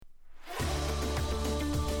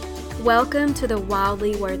Welcome to the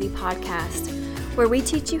Wildly Worthy podcast, where we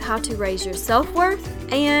teach you how to raise your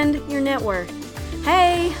self-worth and your net worth.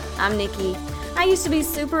 Hey, I'm Nikki. I used to be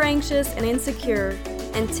super anxious and insecure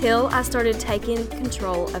until I started taking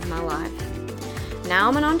control of my life. Now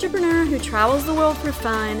I'm an entrepreneur who travels the world for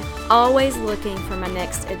fun, always looking for my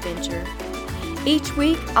next adventure. Each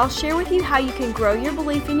week, I'll share with you how you can grow your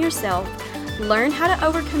belief in yourself, learn how to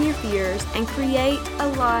overcome your fears, and create a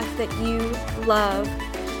life that you love.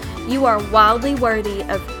 You are wildly worthy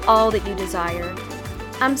of all that you desire.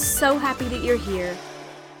 I'm so happy that you're here.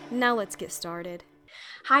 Now let's get started.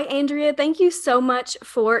 Hi, Andrea. Thank you so much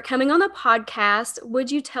for coming on the podcast.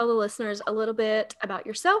 Would you tell the listeners a little bit about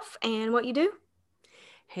yourself and what you do?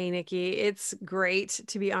 Hey, Nikki. It's great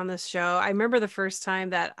to be on this show. I remember the first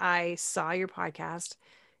time that I saw your podcast,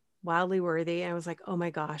 Wildly Worthy, and I was like, oh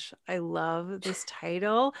my gosh, I love this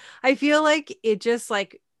title. I feel like it just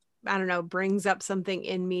I don't know, brings up something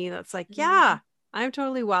in me that's like, yeah, I'm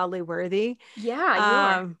totally wildly worthy.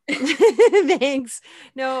 Yeah, you are. Thanks.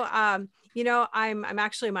 No, I'm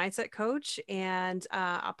actually a mindset coach and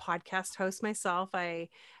a podcast host myself. I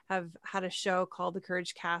have had a show called The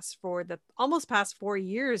Courage Cast for the almost past 4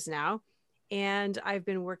 years now. And I've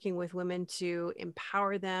been working with women to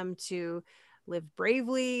empower them to live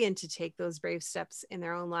bravely and to take those brave steps in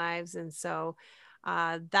their own lives. And so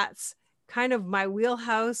that's kind of my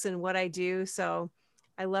wheelhouse and what I do. So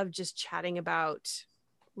I love just chatting about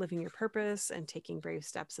living your purpose and taking brave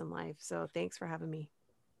steps in life. So thanks for having me.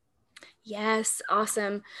 Yes,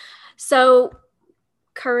 awesome. So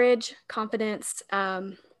courage, confidence,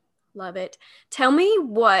 love it. Tell me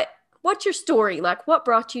what's your story? Like, what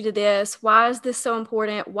brought you to this? Why is this so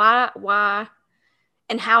important? Why?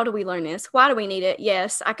 And how do we learn this? Why do we need it?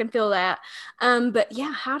 Yes, I can feel that. But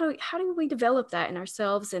yeah, how do we develop that in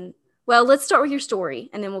ourselves? And well, let's start with your story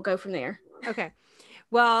and then we'll go from there. Okay.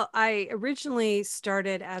 Well, I originally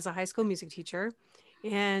started as a high school music teacher,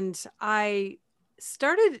 and I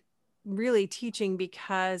started really teaching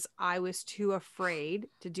because I was too afraid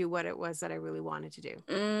to do what it was that I really wanted to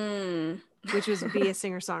do, which was be a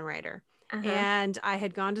singer-songwriter. Uh-huh. And I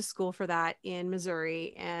had gone to school for that in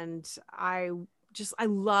Missouri, and I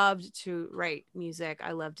loved to write music.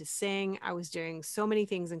 I loved to sing. I was doing so many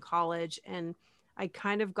things in college, and I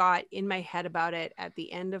kind of got in my head about it at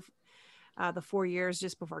the end of the 4 years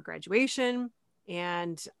just before graduation.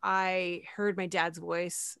 And I heard my dad's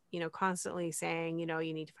voice, constantly saying, you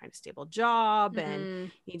need to find a stable job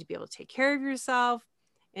and you need to be able to take care of yourself.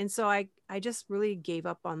 And so I just really gave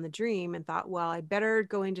up on the dream and thought, well, I better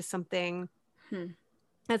go into something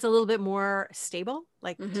that's a little bit more stable,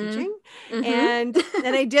 like teaching. And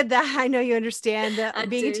I did that. I know you understand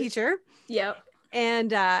being a teacher. Yep.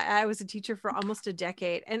 And I was a teacher for almost a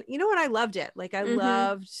decade. And you know what? I loved it. I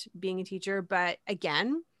loved being a teacher. But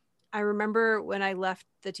again, I remember when I left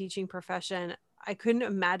the teaching profession, I couldn't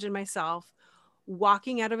imagine myself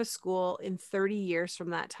walking out of a school in 30 years from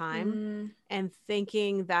that time and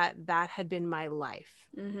thinking that had been my life.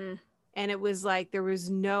 And it was like, there was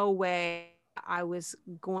no way I was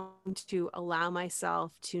going to allow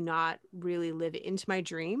myself to not really live into my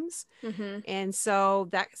dreams. And so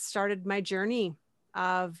that started my journey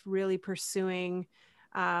of really pursuing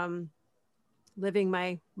living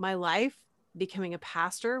my life, becoming a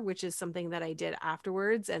pastor, which is something that I did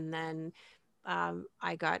afterwards. And then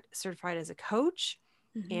I got certified as a coach.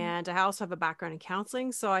 And I also have a background in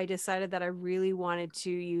counseling. So I decided that I really wanted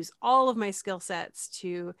to use all of my skill sets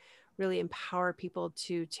to really empower people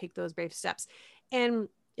to take those brave steps. And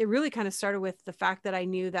it really kind of started with the fact that I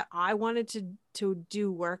knew that I wanted to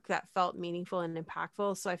do work that felt meaningful and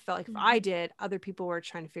impactful. So I felt like if I did, other people were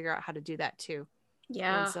trying to figure out how to do that too.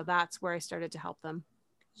 Yeah. And so that's where I started to help them.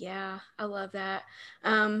 Yeah, I love that.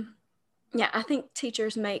 Yeah, I think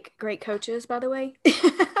teachers make great coaches, by the way.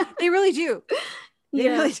 They really do. They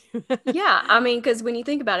really do. Yeah, I mean, because when you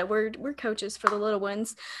think about it, we're coaches for the little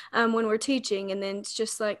ones when we're teaching, and then it's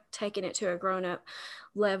just like taking it to a grown-up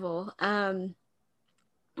level.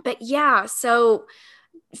 But yeah, so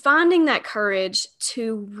finding that courage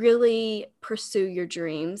to really pursue your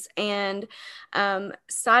dreams. And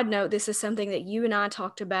side note, this is something that you and I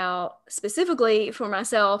talked about specifically for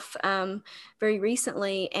myself very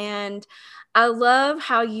recently. And I love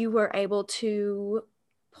how you were able to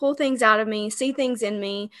pull things out of me, see things in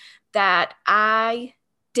me that I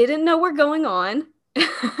didn't know were going on.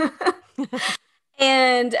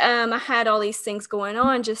 And I had all these things going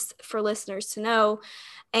on, just for listeners to know.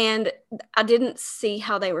 And I didn't see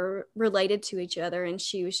how they were related to each other. And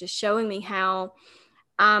she was just showing me how,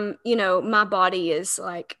 my body is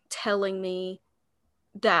like telling me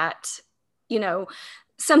that,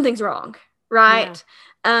 something's wrong. Right.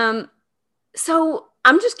 So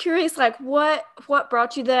I'm just curious, like what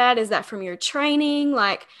brought you that? Is that from your training?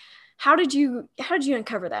 Like how did you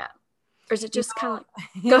uncover that? Or is it You just kind of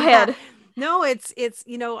like, go yeah. ahead. No, it's,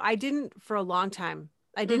 I didn't for a long time.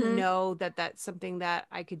 I didn't Mm-hmm. know that that's something that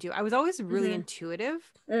I could do. I was always really Mm-hmm.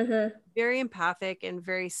 intuitive, Mm-hmm. very empathic, and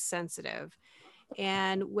very sensitive.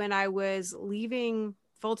 And when I was leaving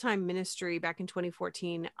full-time ministry back in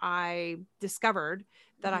 2014, I discovered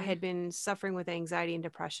that I Mm-hmm. had been suffering with anxiety and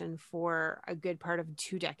depression for a good part of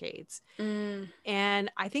 2 decades. Mm.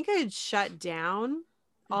 And I think I had shut down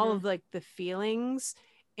all Mm-hmm. of like the feelings,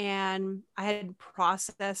 and I had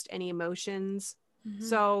processed any emotions. Mm-hmm.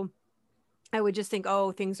 So I would just think,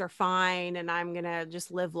 oh, things are fine and I'm going to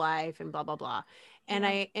just live life and blah, blah, blah. And Yeah.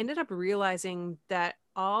 I ended up realizing that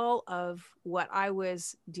all of what I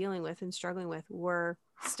was dealing with and struggling with were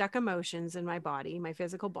stuck emotions in my body, my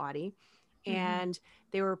physical body. Mm-hmm. And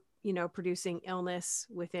they were, producing illness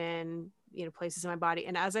within, places in my body.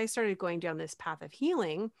 And as I started going down this path of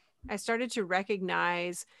healing, I started to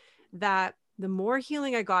recognize that the more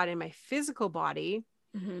healing I got in my physical body,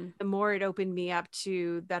 Mm-hmm. the more it opened me up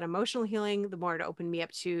to that emotional healing, the more it opened me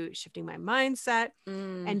up to shifting my mindset.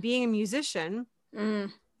 Mm. And being a musician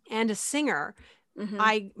Mm. and a singer, Mm-hmm.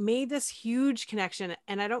 I made this huge connection.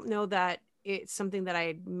 And I don't know that it's something that I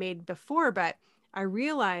had made before, but I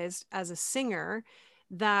realized as a singer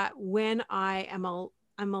that when I'm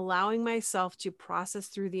allowing myself to process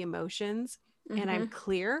through the emotions and I'm Mm-hmm.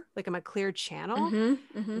 clear, like I'm a clear channel,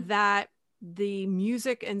 Mm-hmm. Mm-hmm. that the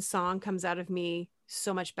music and song comes out of me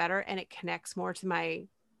so much better, and it connects more to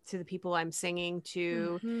the people I'm singing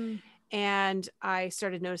to. Mm-hmm. And I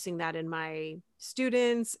started noticing that in my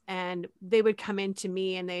students, and they would come into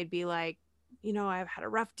me and they'd be like, I've had a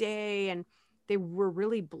rough day, and they were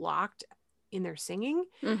really blocked in their singing.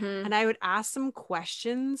 Mm-hmm. And I would ask them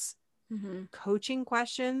questions, Mm-hmm. coaching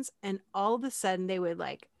questions, and all of a sudden they would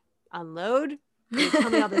like unload. They would tell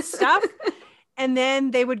me all this stuff, and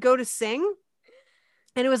then they would go to sing,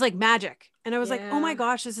 and it was like magic. And I was like, oh my Yeah.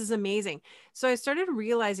 gosh, this is amazing. So I started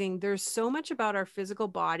realizing there's so much about our physical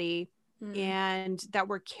body Mm. and that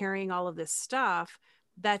we're carrying all of this stuff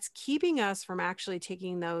that's keeping us from actually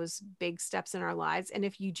taking those big steps in our lives. And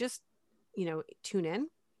if you just, tune in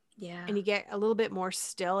Yeah. and you get a little bit more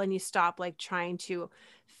still and you stop like trying to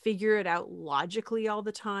figure it out logically all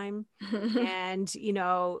the time, and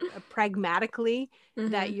pragmatically,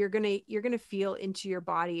 that Mm-hmm. you're gonna feel into your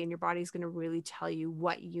body, and your body's gonna really tell you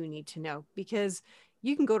what you need to know, because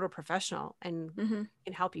you can go to a professional and Mm-hmm.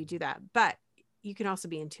 can help you do that, but you can also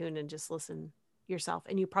be in tune and just listen yourself,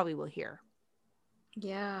 and you probably will hear.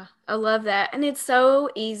 Yeah, I love that. And it's so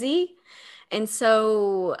easy and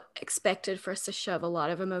so expected for us to shove a lot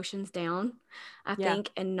of emotions down, I Yeah. think,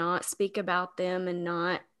 and not speak about them and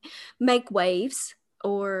not make waves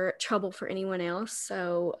or trouble for anyone else.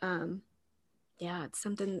 So, yeah, it's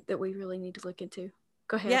something that we really need to look into.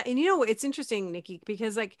 Go Yeah. ahead. And it's interesting, Nikki,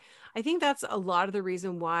 because like I think that's a lot of the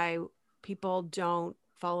reason why people don't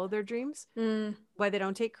follow their dreams, Mm, why they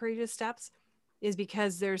don't take courageous steps, is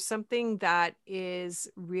because there's something that is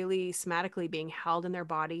really somatically being held in their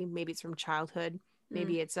body. Maybe it's from childhood, mm,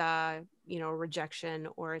 maybe it's a rejection,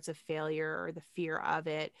 or it's a failure, or the fear of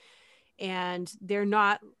it, and they're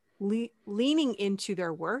not leaning into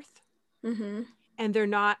their worth, mm-hmm, and they're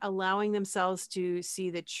not allowing themselves to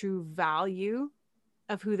see the true value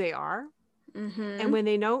of who they are. And mm-hmm, when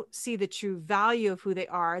they don't see the true value of who they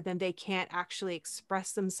are, then they can't actually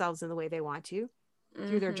express themselves in the way they want to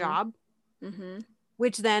through their mm-hmm, job, mm-hmm.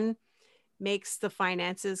 which then makes the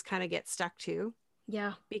finances kind of get stuck too,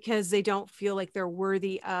 Yeah, because they don't feel like they're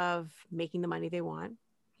worthy of making the money they want,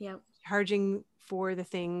 yep. charging for the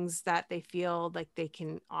things that they feel like they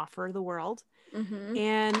can offer the world. Mm-hmm,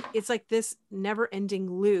 And it's like this never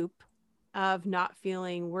ending loop of not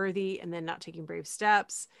feeling worthy and then not taking brave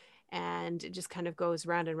steps. And it just kind of goes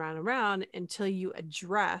round and round and round until you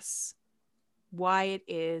address why it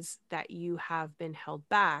is that you have been held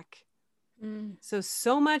back. mm,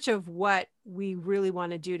 So much of what we really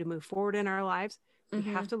want to do to move forward in our lives, we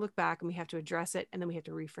mm-hmm, have to look back and we have to address it, and then we have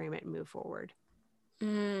to reframe it and move forward.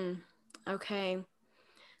 mm. Okay.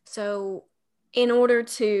 So, in order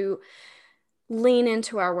to lean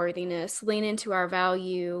into our worthiness, lean into our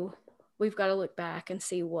value, we've got to look back and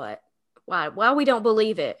see why we don't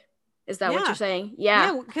believe it. Is that what you're Yeah. saying?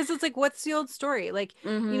 Yeah. Yeah. Because it's like, what's the old story? Like,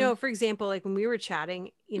 Mm-hmm. for example, like when we were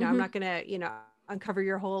chatting, I'm Mm-hmm. not going to, uncover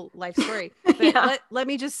your whole life story, but Yeah. let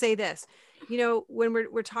me just say this, when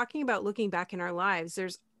we're talking about looking back in our lives,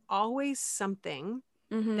 there's always something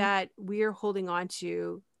Mm-hmm. that we are holding on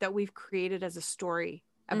to that we've created as a story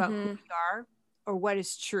about who Mm-hmm. we are or what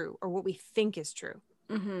is true or what we think is true.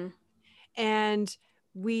 Mm-hmm. And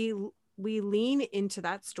we lean into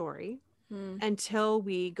that story until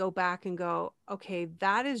we go back and go, okay,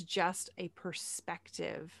 that is just a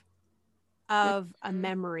perspective of a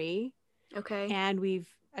memory. Okay. And we've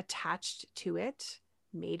attached to it,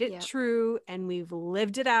 made it Yep. true, and we've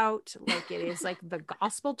lived it out like it is like the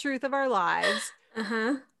gospel truth of our lives.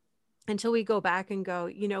 Uh-huh. Until we go back and go,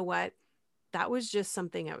 you know what? That was just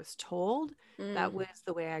something I was told. That was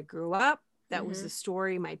the way I grew up. That was the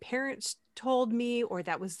story my parents told me, or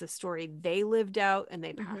that was the story they lived out and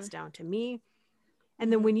they passed down to me.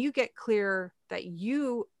 And then when you get clear that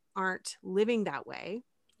you aren't living that way,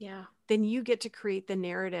 Yeah. then you get to create the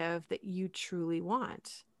narrative that you truly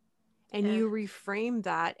want. And you reframe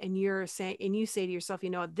that, and you're saying, and you say to yourself, you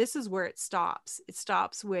know, this is where it stops. It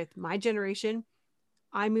stops with my generation.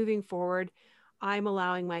 I'm moving forward. I'm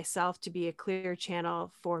allowing myself to be a clear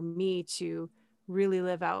channel for me to really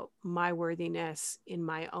live out my worthiness in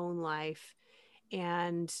my own life.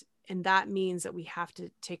 And that means that we have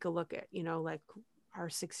to take a look at, you know, like our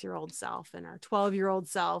 6-year-old self and our 12-year-old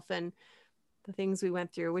self and the things we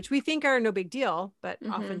went through, which we think are no big deal, but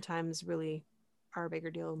oftentimes really are a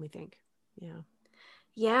bigger deal than we think. Yeah.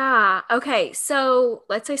 Yeah. Okay. So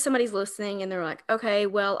let's say somebody's listening and they're like, okay,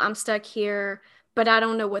 well, I'm stuck here, but I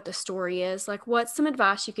don't know what the story is. Like, what's some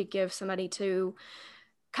advice you could give somebody to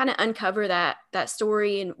kind of uncover that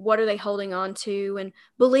story, and what are they holding on to and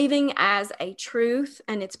believing as a truth,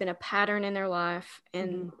 and it's been a pattern in their life,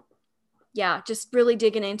 and yeah, just really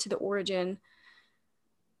digging into the origin.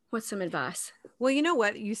 What's some advice? Well, you know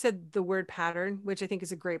what? You said the word pattern, which I think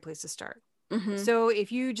is a great place to start. Mm-hmm. So if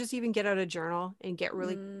you just even get out a journal and get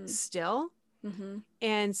really still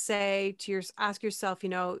and say to ask yourself, you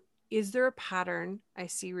know, is there a pattern I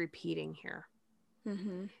see repeating here?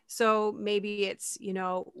 So maybe it's, you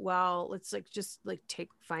know, well, let's just take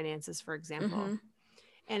finances, for example.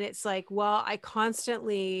 And it's like, well, I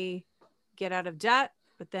constantly get out of debt,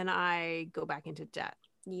 but then I go back into debt.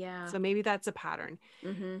 Yeah. So maybe that's a pattern.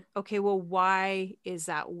 Okay, well, why is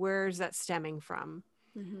that? Where's that stemming from?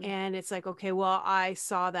 And it's like, okay, well, I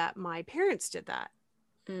saw that my parents did that.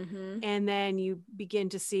 And then you begin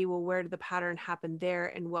to see, well, where did the pattern happen there?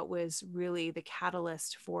 And what was really the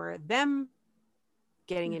catalyst for them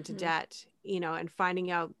getting into debt, you know, and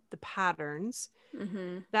finding out the patterns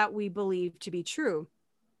that we believe to be true.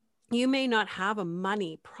 You may not have a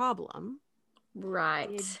money problem.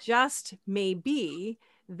 Right. It just may be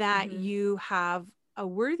that you have a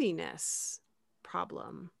worthiness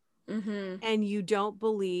problem. And you don't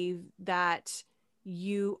believe that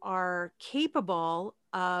you are capable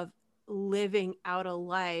of living out a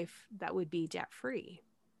life that would be debt-free.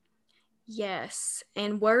 Yes.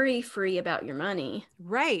 And worry free about your money.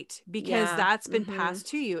 Right. Because that's been passed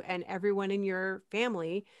to you, and everyone in your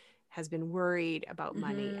family has been worried about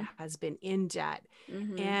money, has been in debt.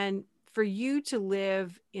 And for you to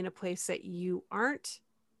live in a place that you aren't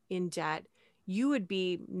in debt, you would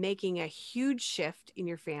be making a huge shift in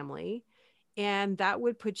your family. And that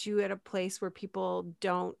would put you at a place where people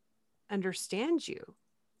don't understand you.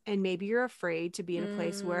 And maybe you're afraid to be in a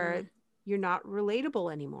place where you're not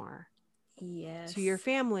relatable anymore. Yes. To your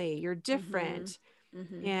family. You're different.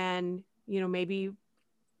 And, you know, maybe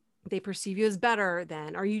they perceive you as better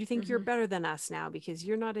than, or you think you're better than us now because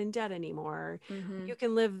you're not in debt anymore. You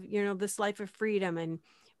can live, you know, this life of freedom. And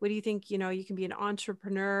what do you think, you know, you can be an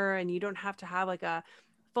entrepreneur and you don't have to have like a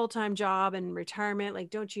full-time job and retirement. Like,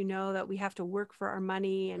 don't you know that we have to work for our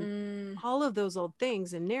money and all of those old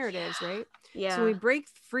things and narratives, right? Yeah. So when we break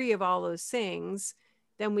free of all those things,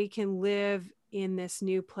 then we can live in this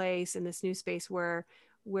new place, in this new space where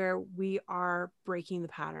we are breaking the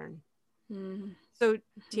pattern. So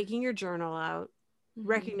taking your journal out,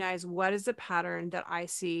 recognize what is the pattern that I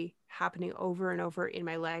see happening over and over in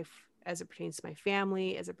my life as it pertains to my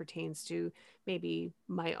family, as it pertains to maybe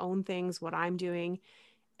my own things, what I'm doing.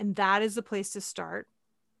 And that is the place to start.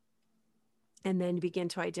 And then begin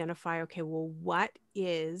to identify, okay, well, what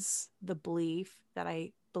is the belief that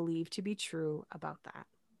I believe to be true about that?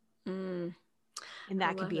 And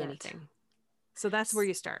that could be anything. So that's where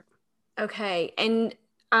you start. Okay. And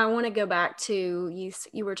I want to go back to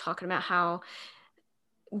you were talking about how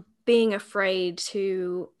being afraid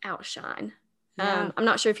to outshine. Yeah. I'm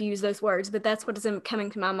not sure if you use those words, but that's what is coming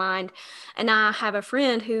to my mind. And I have a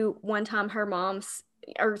friend who one time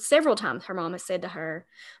several times her mom has said to her,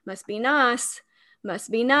 must be nice. Because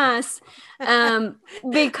How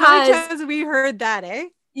many times have we heard that, eh?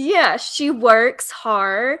 Yeah, she works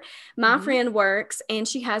hard. My friend works and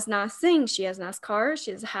she has nice things. She has nice cars.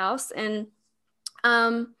 She has a house. And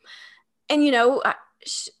you know,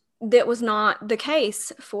 that was not the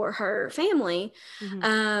case for her family.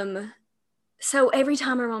 So every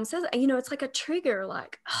time her mom says it, it's like a trigger,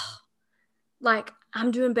 like, oh, like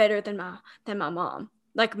I'm doing better than my mom.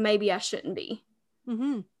 Like maybe I shouldn't be.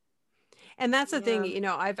 And that's the thing,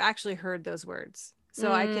 I've actually heard those words.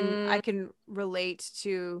 So I can relate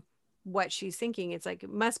to what she's thinking. It's like, it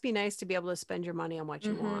must be nice to be able to spend your money on what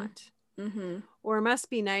you want. Or it must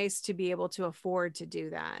be nice to be able to afford to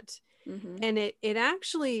do that. And it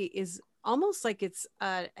actually is almost like it's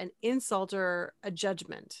an insult or a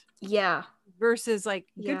judgment. Yeah. Versus like,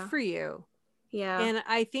 good for you. Yeah. And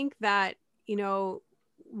I think that,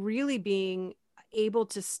 really being able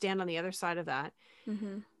to stand on the other side of that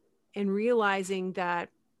and realizing that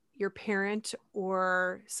your parent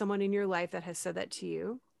or someone in your life that has said that to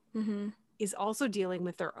you is also dealing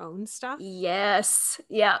with their own stuff. Yes.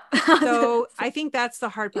 Yeah. So I think that's the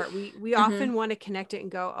hard part. We often want to connect it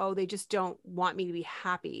and go, oh, they just don't want me to be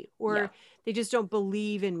happy, or they just don't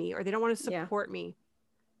believe in me, or they don't want to support me.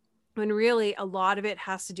 When really a lot of it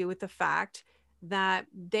has to do with the fact that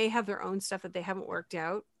they have their own stuff that they haven't worked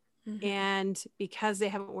out. And because they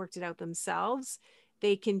haven't worked it out themselves,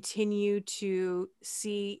 they continue to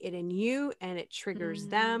see it in you, and it triggers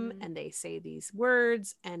them, and they say these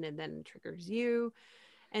words, and then it triggers you.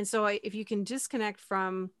 And so if you can disconnect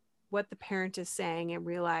from what the parent is saying and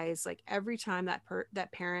realize, like, every time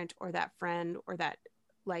that parent or that friend or that,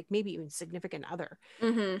 like, maybe even significant other, I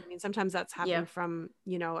mean, sometimes that's happening from,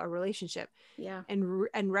 a relationship,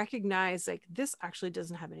 and recognize, like, this actually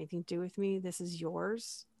doesn't have anything to do with me. This is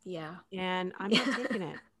yours. Yeah. And I'm not taking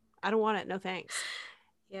it. I don't want it. No, thanks.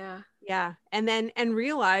 Yeah. Yeah. And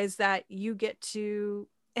realize that you get to,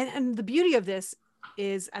 and the beauty of this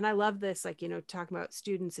is, and I love this, like, talking about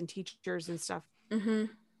students and teachers and stuff,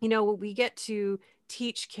 we get to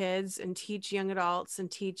teach kids and teach young adults and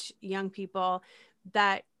teach young people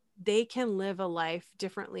that they can live a life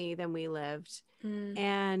differently than we lived,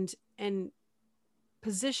 and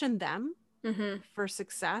position them for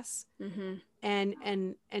success,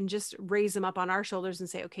 and just raise them up on our shoulders and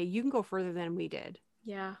say, okay, you can go further than we did.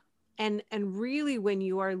 Yeah. And really, when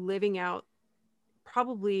you are living out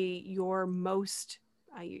probably your most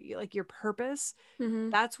like your purpose,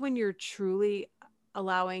 that's when you're truly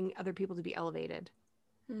allowing other people to be elevated,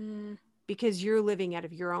 because you're living out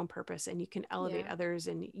of your own purpose, and you can elevate others,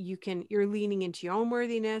 and you're leaning into your own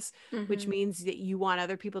worthiness, which means that you want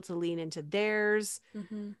other people to lean into theirs.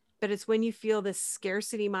 But it's when you feel this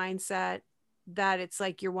scarcity mindset that it's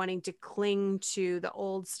like you're wanting to cling to the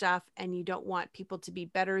old stuff, and you don't want people to be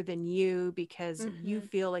better than you because you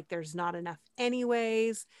feel like there's not enough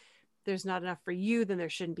anyways. There's not enough for you, then there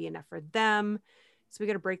shouldn't be enough for them. So we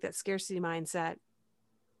got to break that scarcity mindset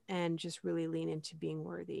and just really lean into being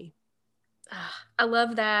worthy. I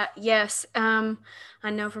love that. Yes. I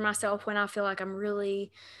know for myself, when I feel like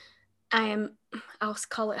I'll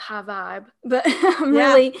call it high vibe, but I'm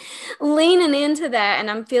really leaning into that,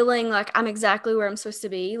 and I'm feeling like I'm exactly where I'm supposed to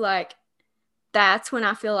be. Like, that's when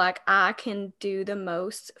I feel like I can do the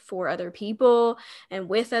most for other people and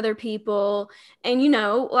with other people. And,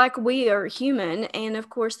 like, we are human. And of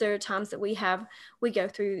course, there are times that we go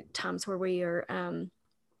through times where we are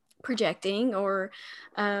projecting or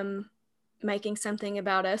making something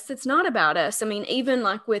about us that's not about us. I mean, even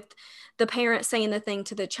like with the parent saying the thing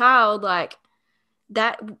to the child, like,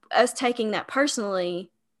 that, us taking that personally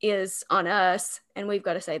is on us, and we've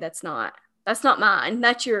got to say, that's not mine,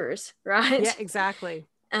 that's yours, right? Yeah, exactly.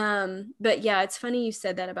 But yeah, it's funny you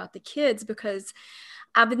said that about the kids, because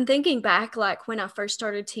I've been thinking back, like, when I first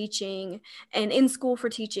started teaching, and in school for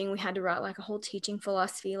teaching, we had to write like a whole teaching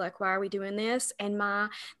philosophy, like, why are we doing this? And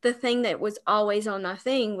the thing that was always on my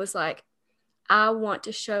thing was like, I want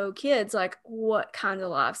to show kids like what kind of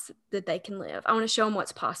lives that they can live. I want to show them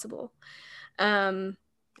what's possible. It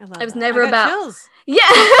was never about chills. Yeah.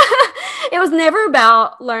 It was never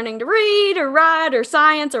about learning to read or write or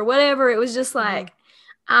science or whatever. It was just like,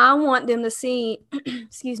 I want them to see,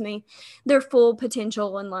 excuse me, their full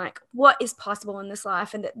potential and like what is possible in this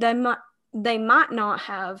life, and that they might not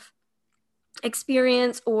have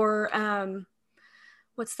experience or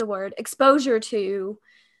what's the word, exposure to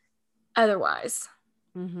otherwise.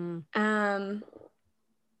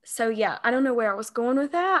 So yeah, I don't know where I was going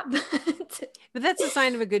with that, but that's a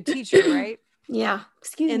sign of a good teacher, right? Yeah.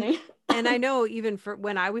 Excuse me. And I know even for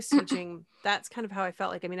when I was teaching, that's kind of how I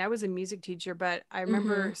felt. Like, I mean, I was a music teacher, but I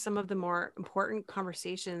remember some of the more important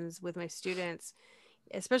conversations with my students,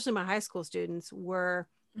 especially my high school students, were,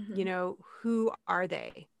 who are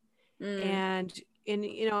they? And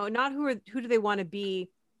not who do they want to be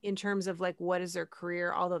in terms of like, what is their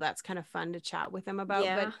career? Although that's kind of fun to chat with them about,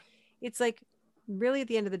 but it's like, really at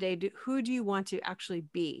the end of the day, who do you want to actually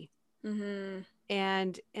be? Mm-hmm.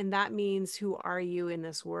 And that means, who are you in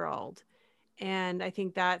this world? And I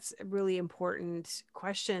think that's a really important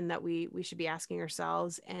question that we should be asking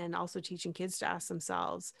ourselves, and also teaching kids to ask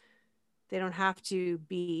themselves. They don't have to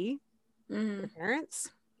be Mm-hmm. their parents.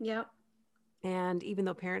 Yep. And even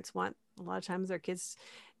though parents want a lot of times their kids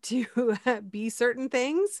to be certain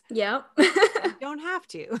things, Yep. you don't have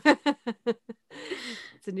to.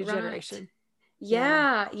 It's a new Right. generation.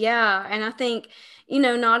 Yeah. Yeah. And I think,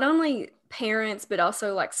 not only parents, but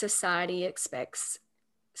also like society expects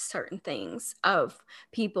certain things of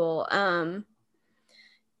people.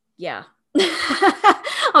 Yeah.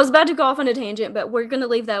 I was about to go off on a tangent, but we're going to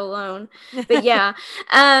leave that alone. But yeah,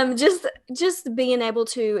 just being able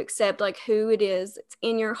to accept like who it is it's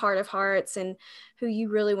in your heart of hearts and who you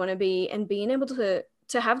really want to be, and being able to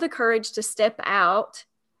have the courage to step out,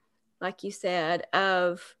 like you said,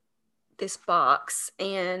 of this box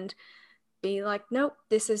and be like, nope,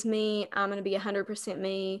 this is me. I'm going to be 100%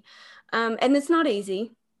 me. And it's not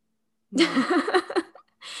easy. No.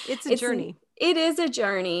 It's a journey. It is a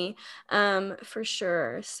journey, for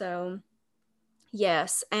sure. So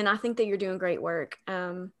yes. And I think that you're doing great work.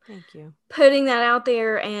 Thank you. Putting that out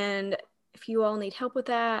there. And if you all need help with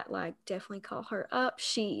that, like definitely call her up.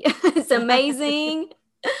 She is amazing.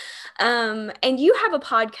 And you have a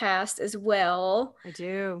podcast as well. I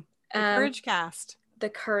do. The Courage Cast. The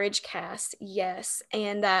Courage Cast. Yes.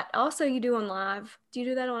 And that also you do on live. Do you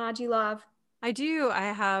do that on IG Live? I do. I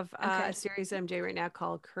have a series that I'm doing right now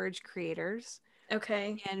called Courage Creators.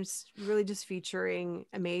 Okay. And it's really just featuring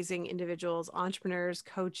amazing individuals, entrepreneurs,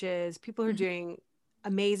 coaches, people who are doing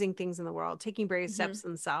amazing things in the world, taking brave steps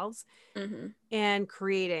themselves and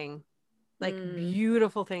creating like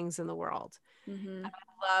beautiful things in the world. I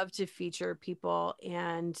love to feature people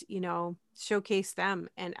and, showcase them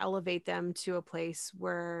and elevate them to a place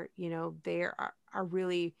where, they are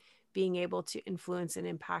really being able to influence and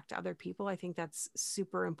impact other people. I think that's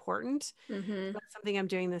super important. That's something I'm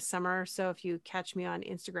doing this summer. So if you catch me on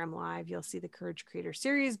Instagram Live, you'll see the Courage Creator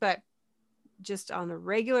series, but just on a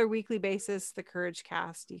regular weekly basis, the Courage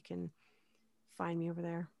Cast, you can find me over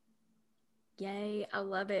there. Yay. I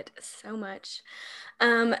love it so much.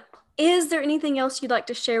 Is there anything else you'd like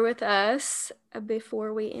to share with us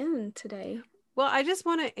before we end today? Well, I just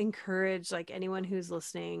want to encourage like anyone who's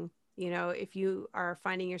listening, if you are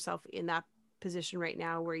finding yourself in that position right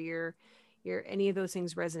now where you're any of those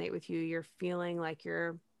things resonate with you, you're feeling like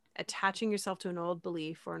you're attaching yourself to an old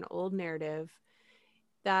belief or an old narrative,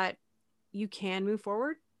 that you can move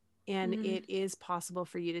forward and it is possible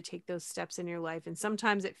for you to take those steps in your life. And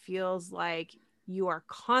sometimes it feels like you are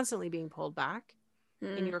constantly being pulled back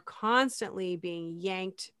and you're constantly being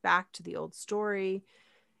yanked back to the old story.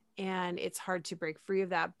 And it's hard to break free of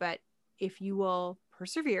that. But if you will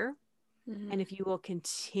persevere and if you will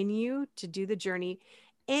continue to do the journey,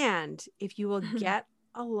 and if you will get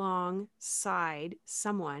alongside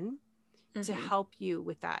someone to help you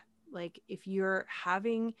with that, like if you're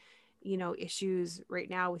having, issues right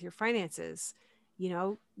now with your finances,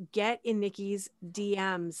 get in Nikki's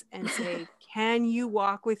DMs and say, can you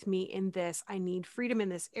walk with me in this? I need freedom in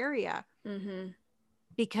this area.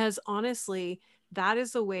 Because honestly, that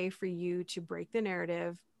is a way for you to break the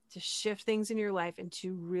narrative, to shift things in your life, and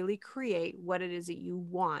to really create what it is that you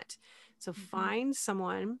want. So find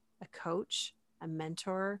someone, a coach, a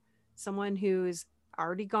mentor, someone who's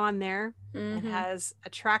already gone there and has a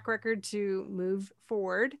track record to move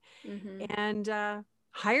forward, and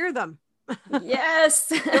hire them.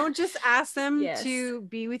 Yes. Don't just ask them to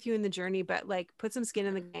be with you in the journey, but like put some skin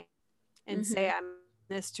in the game and say, I'm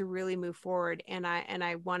this to really move forward. And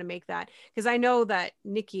I want to make that, because I know that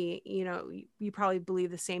Nikki, you probably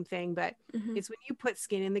believe the same thing, but it's when you put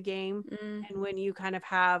skin in the game and when you kind of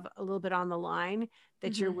have a little bit on the line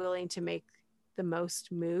that you're willing to make the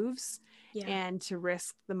most moves and to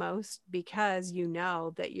risk the most, because you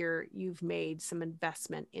know that you've made some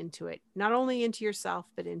investment into it, not only into yourself,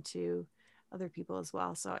 but into other people as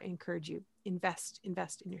well. So I encourage you, invest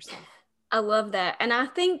in yourself. I love that. And I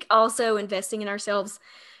think also investing in ourselves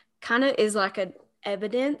kind of is like an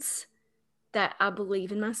evidence that I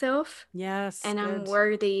believe in myself. Yes. And I'm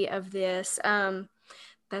worthy of this.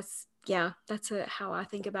 That's how I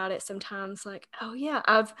think about it sometimes. Like, oh yeah,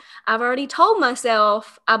 I've already told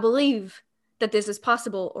myself I believe that this is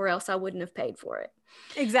possible, or else I wouldn't have paid for it.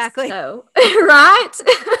 Exactly. So, right?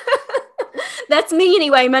 That's me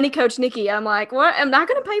anyway, Money Coach Nikki. I'm like, what? Am I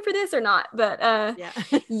going to pay for this or not? But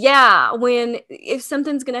if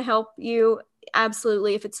something's going to help you,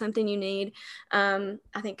 absolutely. If it's something you need, I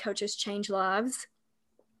think coaches change lives.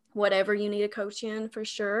 whatever you need a coach in, for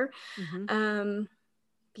sure.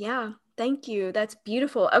 Yeah, thank you. That's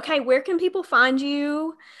beautiful. Okay, where can people find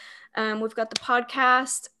you? We've got the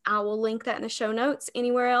podcast. I will link that in the show notes.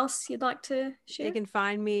 Anywhere else you'd like to share? They can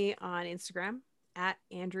find me on Instagram at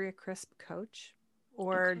Andrea Crisp Coach,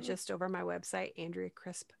 or just over my website,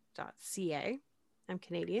 andreacrisp.ca. I'm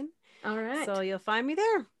Canadian. All right. So you'll find me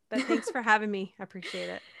there. But thanks for having me. I appreciate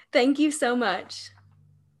it. Thank you so much.